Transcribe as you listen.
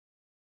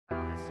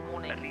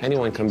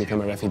Anyone can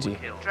become a refugee.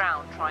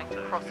 Drowned trying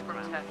to cross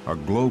from Turkey. A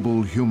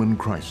global human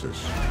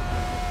crisis.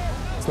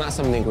 It's not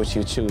something which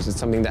you choose, it's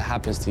something that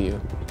happens to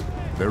you.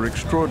 Their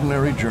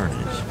extraordinary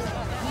journeys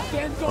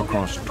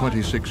across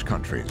 26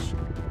 countries.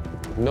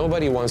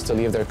 Nobody wants to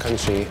leave their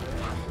country.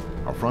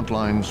 A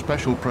Frontline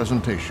special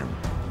presentation.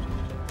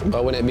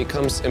 But when it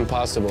becomes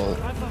impossible,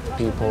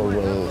 people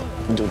will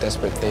do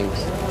desperate things.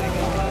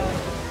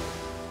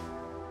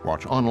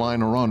 Watch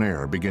online or on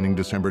air beginning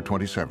December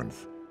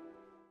 27th.